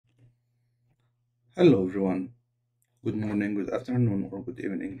Hello everyone. Good morning, good afternoon, or good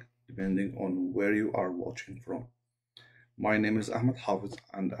evening, depending on where you are watching from. My name is Ahmed Hafiz,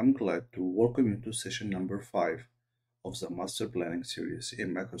 and I'm glad to welcome you to session number 5 of the Master Planning series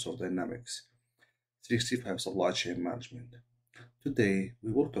in Microsoft Dynamics 365 Supply Chain Management. Today,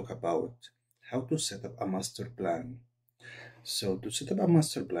 we will talk about how to set up a master plan. So, to set up a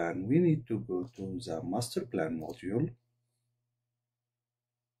master plan, we need to go to the Master Plan module,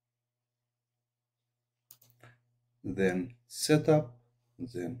 then Setup,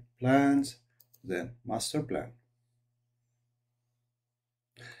 then Plans, then Master Plan.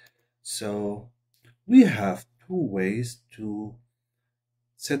 So we have two ways to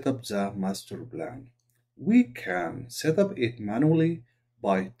set up the master plan. We can set up it manually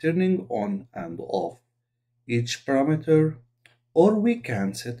by turning on and off each parameter, or we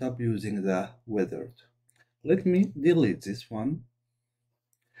can set up using the wizard. Let me delete this one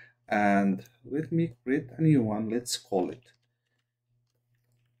and let me create a new one. Let's call it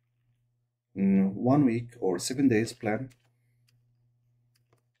 1 week or 7 days plan.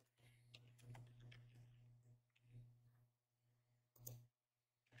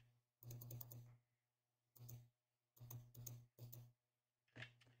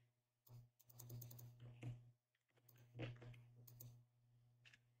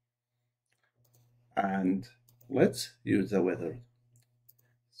 And let's use the wizard.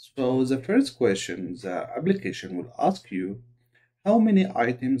 So the first question the application will ask you, how many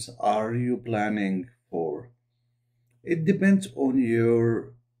items are you planning for? It depends on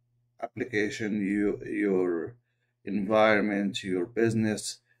your application, your environment, your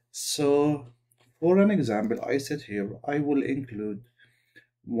business. So for an example, I said here I will include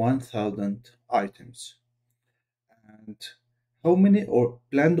 1000 items. And how many or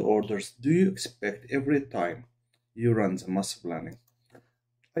planned orders do you expect every time you run the master planning?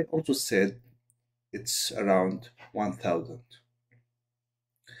 I also said it's around 1000.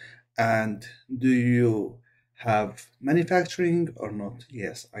 And do you have manufacturing or not?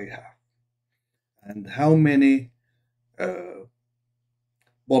 Yes, I have. And how many uh,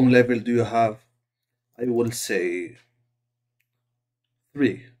 bomb level do you have? I will say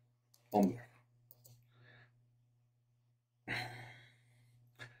three bomb level.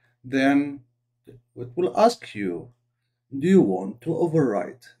 Then it will ask you, do you want to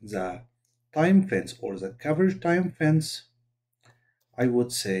overwrite the time fence or the coverage time fence? I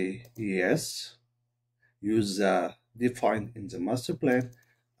would say yes. Use the defined in the master plan.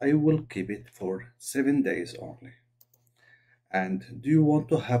 I will keep it for 7 days only. And do you want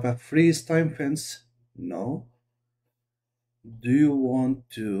to have a freeze time fence? No. Do you want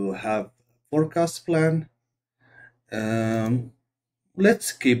to have forecast plan? Um,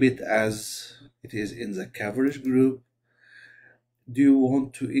 let's keep it as it is in the coverage group. Do you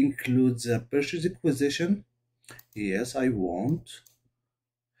want to include the purchase acquisition? Yes, I want.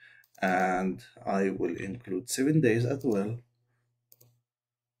 And I will include 7 days as well.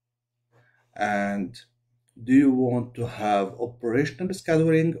 And do you want to have operational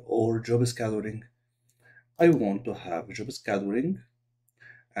scheduling or job scheduling? I want to have job scheduling.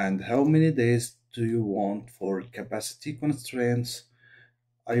 And how many days do you want for capacity constraints?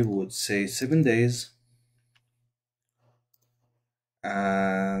 I would say 7 days.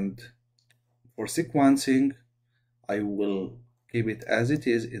 And for sequencing, I will keep it as it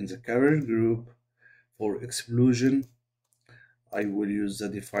is in the coverage group. For exclusion, I will use the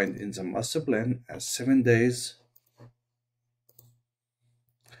defined in the master plan as 7 days.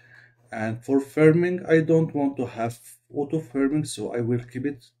 And for firming, I don't want to have auto firming, so I will keep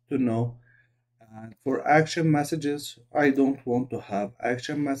it to no. And for action messages, I don't want to have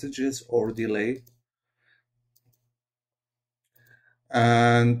action messages or delay.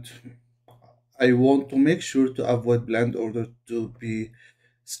 And I want to make sure to avoid planned order to be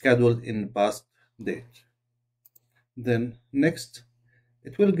scheduled in past date. Then next,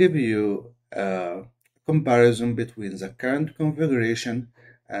 it will give you a comparison between the current configuration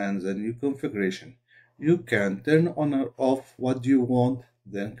and the new configuration. You can turn on or off what you want,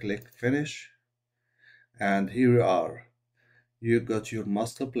 then click finish. And here you are. You got your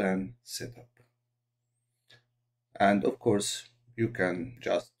master plan set up. And of course, you can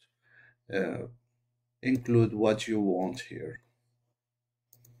just uh, include what you want here.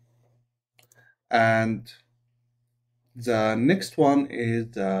 And the next one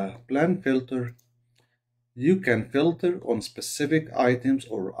is the plan filter. You can filter on specific items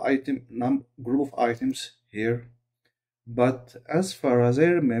or group of items here. But as far as I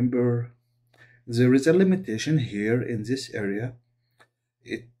remember, there is a limitation here in this area.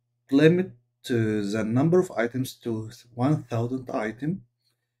 It limits the number of items to 1000 items.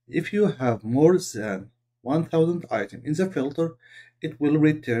 If you have more than 1000 items in the filter, it will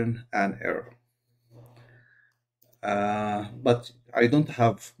return an error. But I don't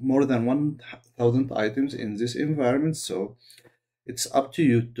have more than 1000 items in this environment, so it's up to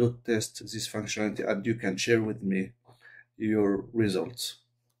you to test this functionality and you can share with me your results.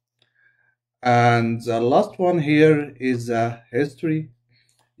 And the last one here is the history.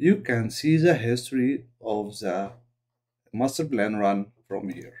 You can see the history of the master plan run from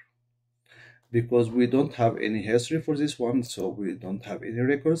here. Because we don't have any history for this one, so we don't have any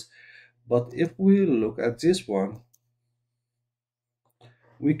records. But if we look at this one,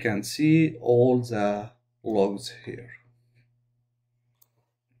 we can see all the logs here.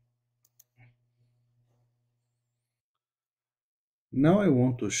 Now I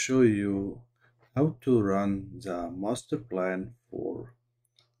want to show you how to run the master plan for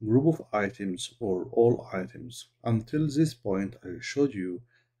group of items or all items. Until this point, I showed you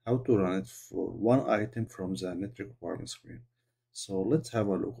how to run it for one item from the net requirement screen. So let's have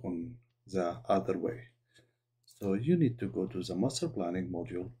a look on the other way. So you need to go to the master planning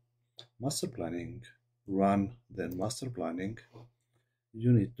module, master planning, run, then master planning.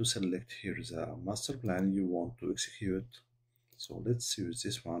 You need to select here the master plan you want to execute. So let's use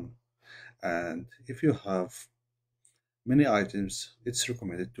this one. And if you have many items, it's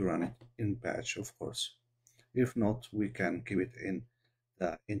recommended to run it in batch, of course. If not, we can keep it in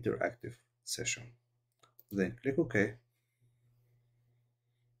the interactive session. Then click OK.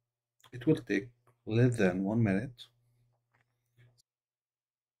 It will take less than 1 minute.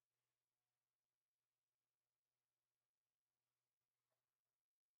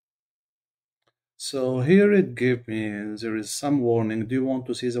 So here it gave me, there is some warning. Do you want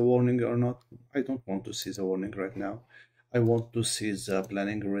to see the warning or not? I don't want to see the warning right now. I want to see the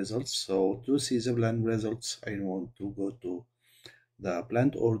planning results. So to see the plan results, I want to go to the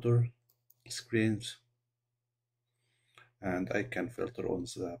planned order screens and I can filter on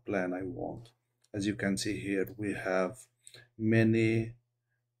the plan I want. As you can see here, we have many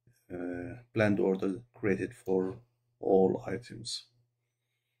planned orders created for all items.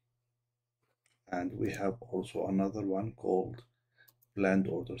 And we have also another one called planned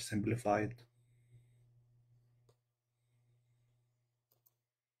order simplified.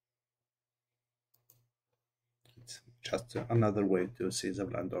 It's just another way to see the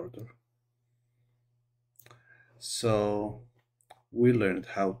planned order. So we learned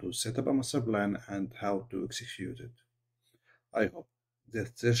how to set up a master plan and how to execute it. I hope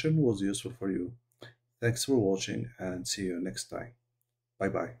this session was useful for you. Thanks for watching and see you next time. Bye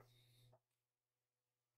bye.